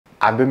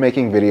I've been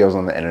making videos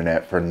on the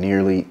internet for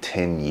nearly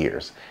 10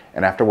 years,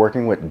 and after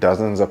working with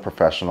dozens of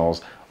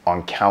professionals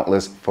on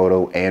countless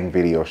photo and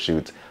video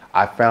shoots,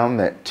 I found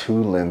that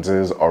two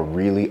lenses are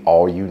really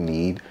all you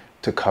need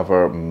to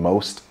cover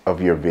most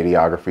of your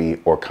videography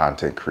or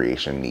content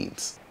creation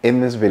needs. In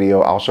this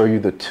video, I'll show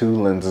you the two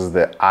lenses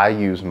that I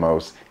use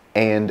most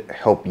and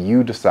help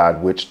you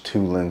decide which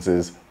two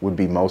lenses would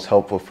be most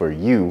helpful for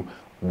you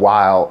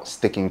while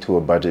sticking to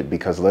a budget,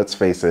 because let's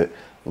face it,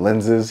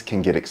 lenses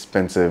can get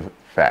expensive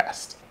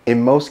fast.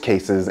 In most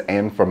cases,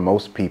 and for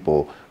most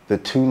people, the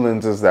two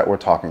lenses that we're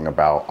talking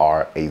about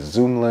are a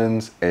zoom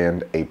lens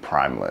and a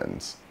prime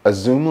lens. A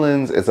zoom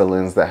lens is a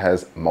lens that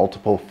has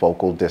multiple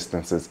focal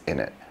distances in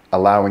it,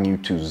 allowing you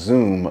to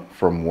zoom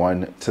from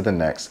one to the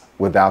next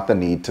without the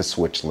need to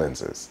switch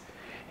lenses.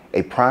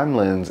 A prime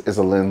lens is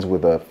a lens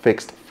with a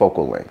fixed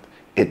focal length.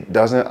 It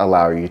doesn't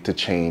allow you to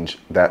change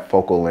that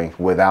focal length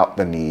without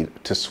the need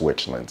to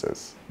switch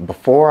lenses.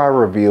 Before I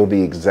reveal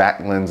the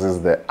exact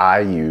lenses that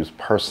I use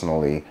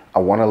personally, I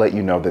want to let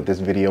you know that this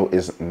video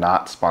is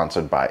not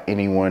sponsored by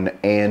anyone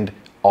and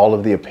all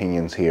of the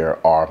opinions here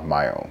are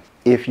my own.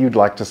 If you'd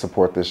like to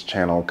support this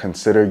channel,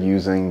 consider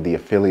using the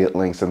affiliate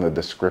links in the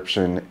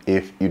description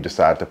if you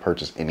decide to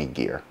purchase any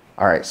gear.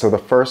 All right, so the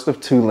first of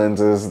two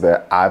lenses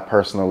that I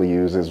personally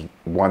use is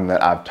one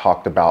that I've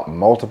talked about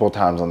multiple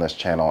times on this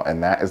channel,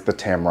 and that is the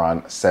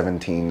Tamron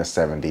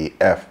 17-70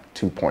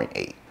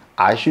 f2.8.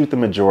 I shoot the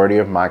majority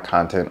of my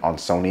content on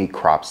Sony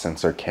crop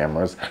sensor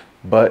cameras,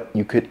 but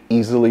you could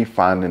easily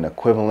find an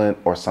equivalent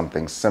or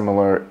something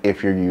similar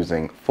if you're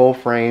using full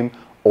frame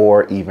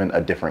or even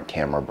a different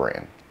camera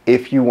brand.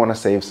 If you want to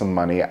save some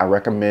money, I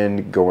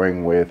recommend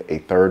going with a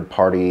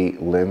third-party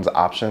lens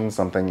option,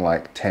 something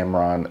like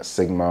Tamron,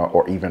 Sigma,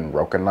 or even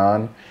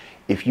Rokinon.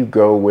 If you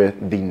go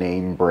with the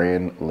name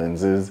brand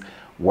lenses,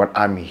 what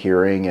I'm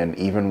hearing and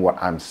even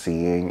what I'm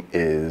seeing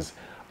is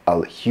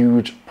a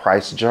huge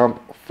price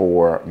jump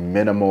for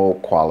minimal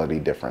quality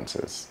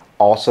differences.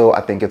 Also,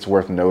 I think it's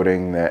worth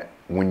noting that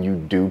when you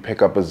do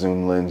pick up a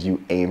zoom lens,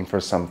 you aim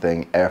for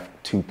something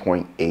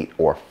f2.8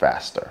 or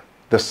faster.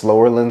 The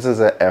slower lenses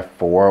at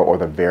f4 or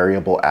the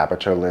variable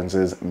aperture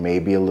lenses may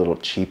be a little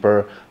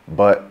cheaper,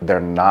 but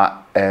they're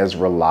not as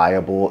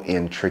reliable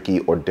in tricky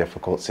or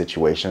difficult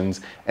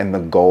situations. And the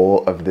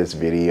goal of this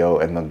video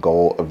and the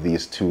goal of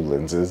these two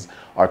lenses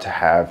are to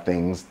have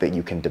things that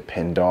you can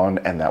depend on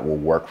and that will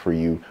work for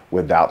you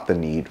without the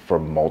need for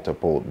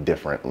multiple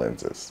different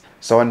lenses.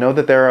 So I know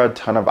that there are a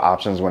ton of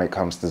options when it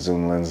comes to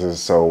zoom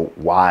lenses, so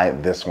why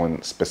this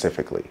one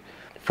specifically?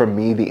 For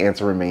me, the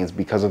answer remains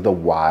because of the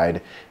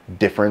wide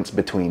difference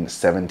between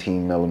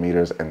 17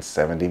 millimeters and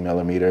 70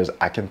 millimeters.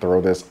 I can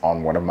throw this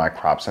on one of my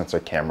crop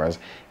sensor cameras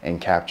and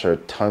capture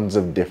tons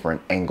of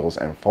different angles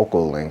and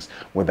focal lengths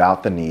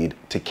without the need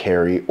to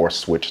carry or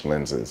switch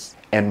lenses.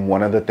 And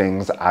one of the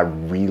things I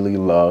really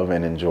love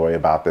and enjoy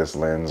about this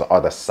lens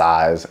are the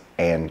size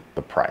and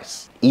the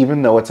price.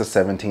 Even though it's a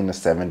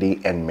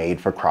 17-70 and made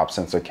for crop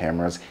sensor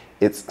cameras,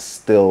 it's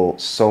still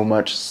so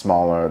much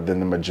smaller than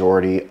the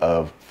majority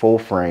of full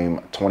frame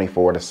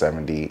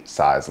 24-70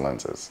 size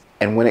lenses.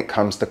 And when it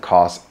comes to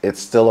cost, it's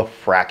still a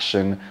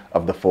fraction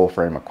of the full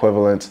frame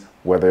equivalent,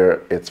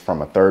 whether it's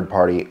from a third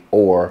party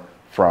or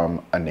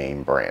from a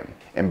name brand.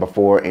 And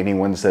before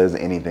anyone says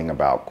anything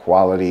about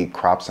quality,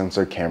 crop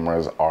sensor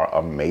cameras are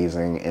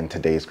amazing in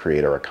today's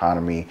creator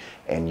economy,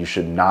 and you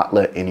should not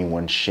let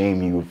anyone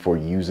shame you for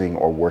using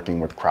or working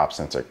with crop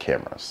sensor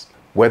cameras.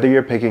 Whether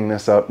you're picking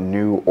this up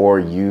new or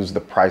used,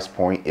 the price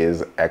point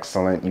is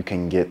excellent. You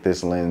can get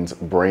this lens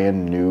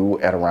brand new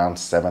at around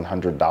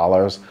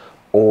 $700,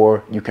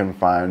 or you can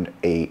find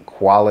a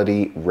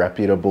quality,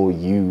 reputable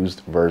used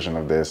version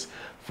of this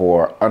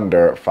for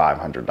under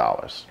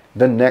 $500.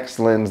 The next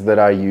lens that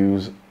I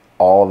use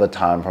all the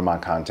time for my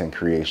content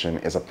creation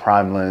is a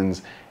prime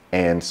lens,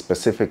 and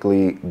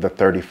specifically the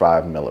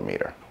 35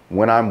 millimeter.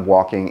 When I'm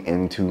walking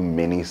into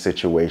many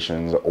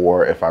situations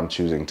or if I'm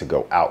choosing to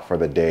go out for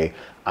the day,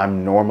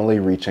 I'm normally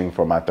reaching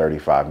for my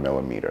 35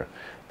 millimeter.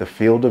 The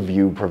field of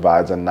view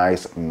provides a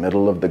nice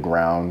middle of the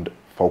ground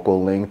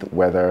focal length,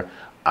 whether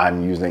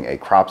I'm using a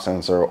crop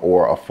sensor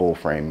or a full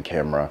frame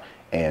camera,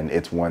 and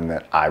it's one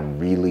that I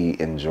really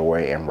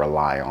enjoy and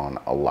rely on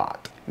a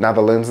lot. Now,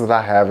 the lens that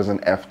I have is an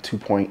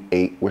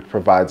f2.8, which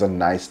provides a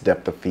nice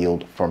depth of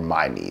field for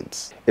my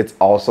needs. It's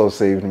also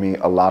saved me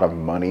a lot of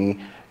money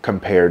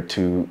compared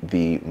to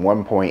the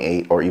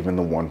 1.8 or even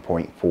the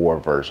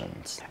 1.4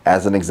 versions.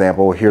 As an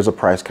example, here's a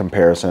price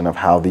comparison of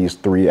how these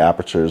three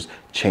apertures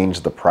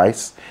change the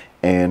price.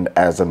 And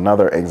as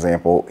another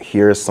example,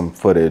 here's some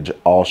footage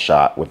all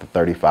shot with the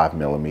 35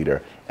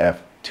 millimeter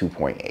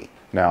f2.8.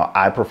 Now,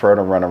 I prefer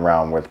to run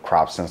around with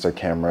crop sensor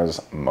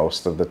cameras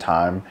most of the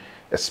time,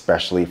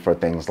 especially for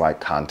things like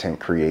content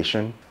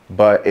creation.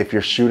 But if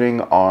you're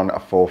shooting on a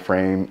full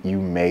frame, you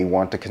may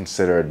want to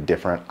consider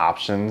different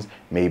options,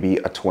 maybe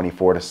a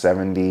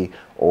 24-70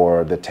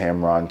 or the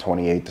Tamron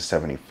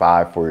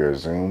 28-75 for your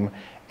zoom,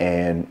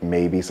 and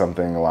maybe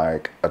something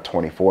like a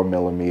 24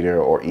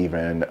 millimeter or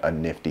even a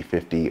nifty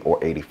 50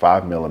 or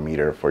 85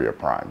 millimeter for your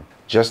prime.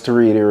 Just to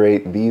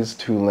reiterate, these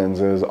two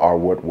lenses are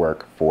what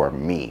work for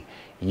me.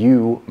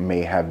 You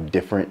may have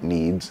different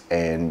needs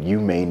and you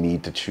may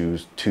need to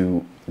choose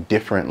two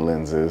different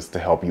lenses to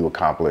help you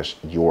accomplish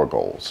your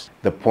goals.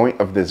 The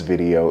point of this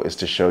video is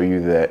to show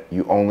you that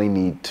you only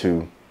need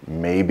two,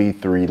 maybe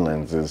three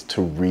lenses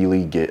to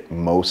really get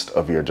most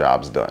of your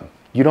jobs done.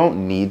 You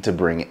don't need to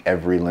bring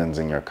every lens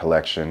in your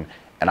collection,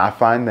 and I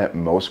find that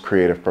most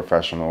creative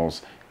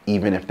professionals,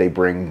 even if they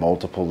bring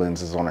multiple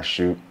lenses on a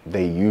shoot,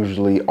 they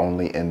usually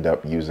only end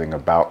up using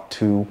about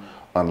two,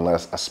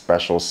 unless a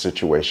special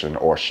situation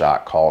or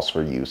shot calls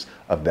for use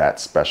of that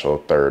special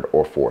third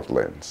or fourth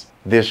lens.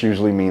 This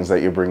usually means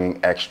that you're bringing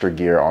extra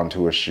gear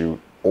onto a shoot,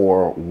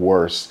 or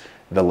worse,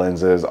 the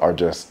lenses are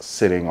just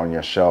sitting on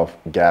your shelf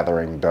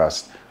gathering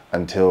dust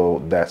until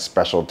that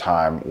special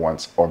time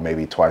once or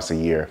maybe twice a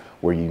year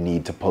where you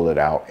need to pull it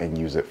out and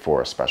use it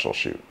for a special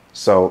shoot.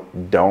 So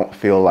don't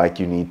feel like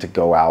you need to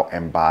go out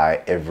and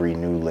buy every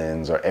new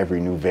lens or every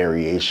new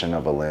variation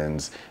of a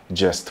lens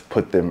just to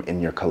put them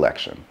in your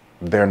collection.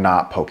 They're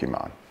not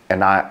Pokemon.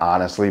 And I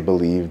honestly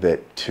believe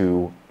that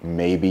two,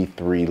 maybe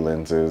three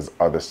lenses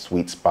are the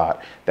sweet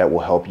spot that will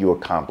help you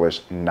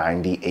accomplish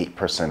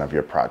 98% of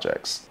your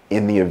projects.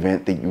 In the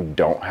event that you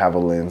don't have a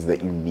lens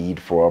that you need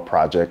for a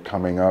project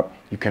coming up,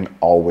 you can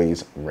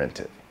always rent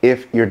it.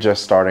 If you're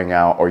just starting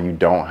out or you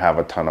don't have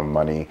a ton of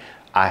money,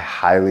 I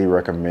highly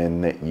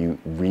recommend that you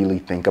really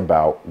think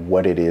about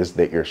what it is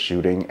that you're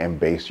shooting and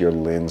base your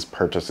lens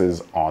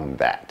purchases on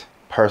that.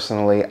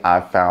 Personally,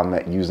 I've found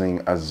that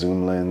using a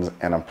zoom lens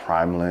and a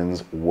prime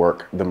lens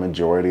work the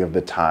majority of the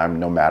time,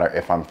 no matter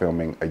if I'm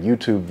filming a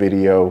YouTube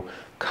video,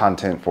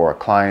 content for a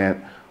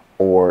client,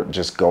 or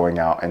just going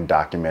out and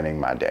documenting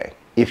my day.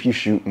 If you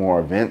shoot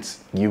more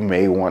events, you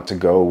may want to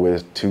go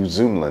with two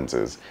zoom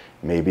lenses.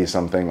 Maybe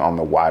something on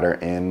the wider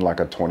end like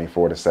a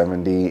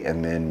 24-70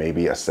 and then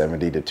maybe a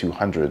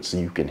 70-200, so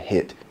you can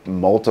hit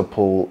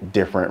multiple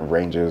different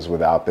ranges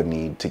without the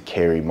need to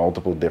carry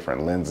multiple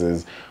different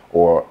lenses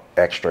or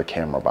extra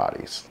camera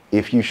bodies.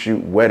 If you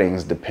shoot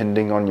weddings,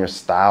 depending on your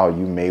style,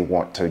 you may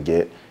want to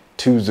get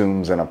two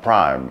zooms and a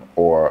prime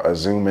or a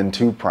zoom and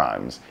two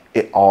primes.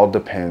 It all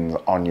depends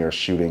on your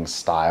shooting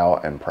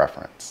style and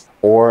preference.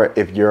 Or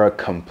if you're a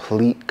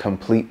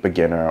complete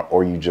beginner,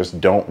 or you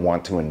just don't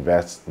want to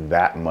invest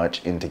that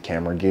much into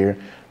camera gear,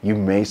 you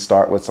may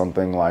start with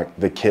something like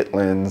the kit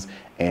lens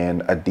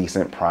and a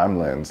decent prime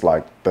lens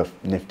like the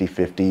nifty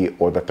 50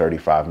 or the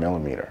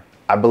 35mm.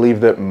 I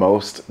believe that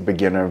most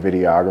beginner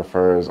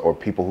videographers or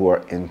people who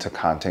are into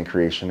content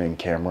creation and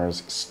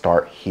cameras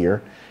start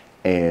here,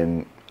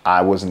 and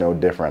I was no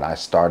different. I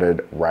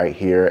started right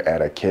here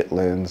at a kit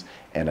lens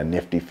and a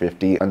nifty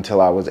 50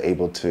 until I was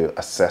able to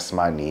assess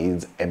my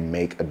needs and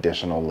make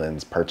additional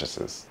lens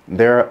purchases.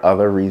 There are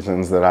other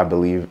reasons that I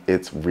believe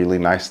it's really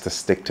nice to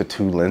stick to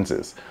two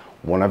lenses.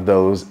 One of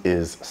those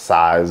is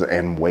size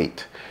and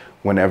weight.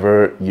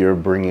 Whenever you're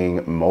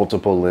bringing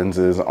multiple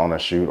lenses on a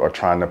shoot or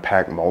trying to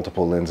pack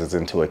multiple lenses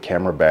into a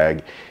camera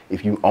bag,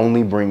 if you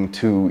only bring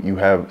two, you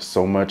have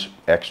so much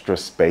extra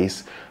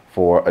space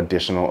for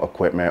additional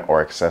equipment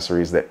or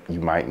accessories that you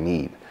might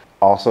need.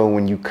 Also,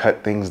 when you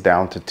cut things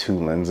down to two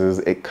lenses,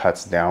 it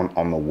cuts down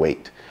on the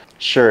weight.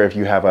 Sure, if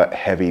you have a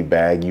heavy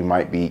bag, you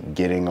might be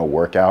getting a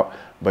workout,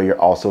 but you're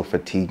also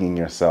fatiguing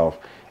yourself,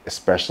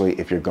 especially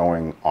if you're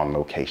going on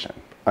location.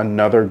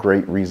 Another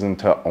great reason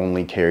to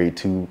only carry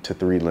 2 to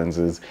 3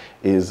 lenses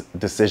is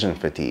decision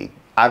fatigue.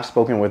 I've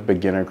spoken with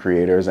beginner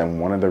creators,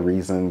 and one of the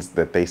reasons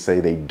that they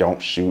say they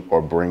don't shoot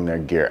or bring their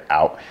gear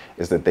out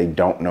is that they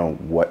don't know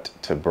what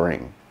to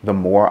bring. The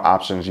more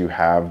options you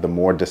have, the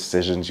more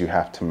decisions you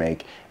have to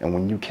make. And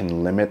when you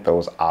can limit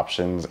those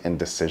options and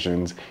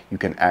decisions, you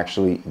can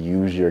actually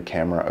use your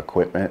camera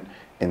equipment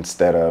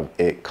instead of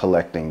it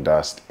collecting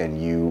dust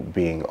and you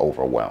being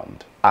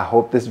overwhelmed. I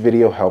hope this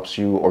video helps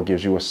you or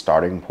gives you a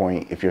starting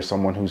point if you're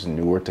someone who's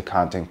newer to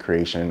content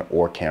creation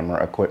or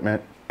camera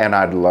equipment. And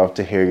I'd love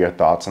to hear your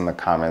thoughts in the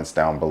comments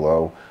down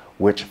below.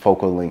 Which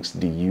focal lengths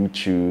do you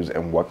choose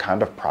and what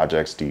kind of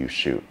projects do you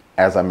shoot?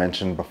 As I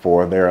mentioned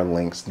before, there are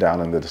links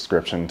down in the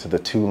description to the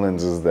 2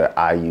 lenses that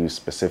I use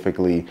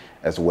specifically,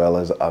 as well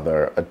as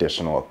other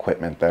additional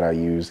equipment that I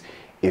use.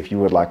 If you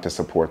would like to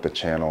support the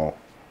channel,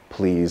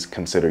 please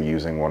consider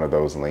using one of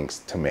those links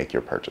to make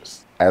your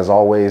purchase. As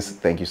always,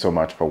 thank you so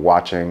much for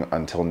watching.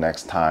 Until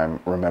next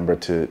time, remember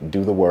to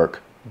do the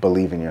work,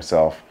 believe in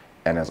yourself,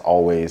 and as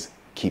always,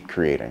 keep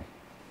creating.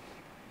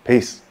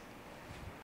 Peace.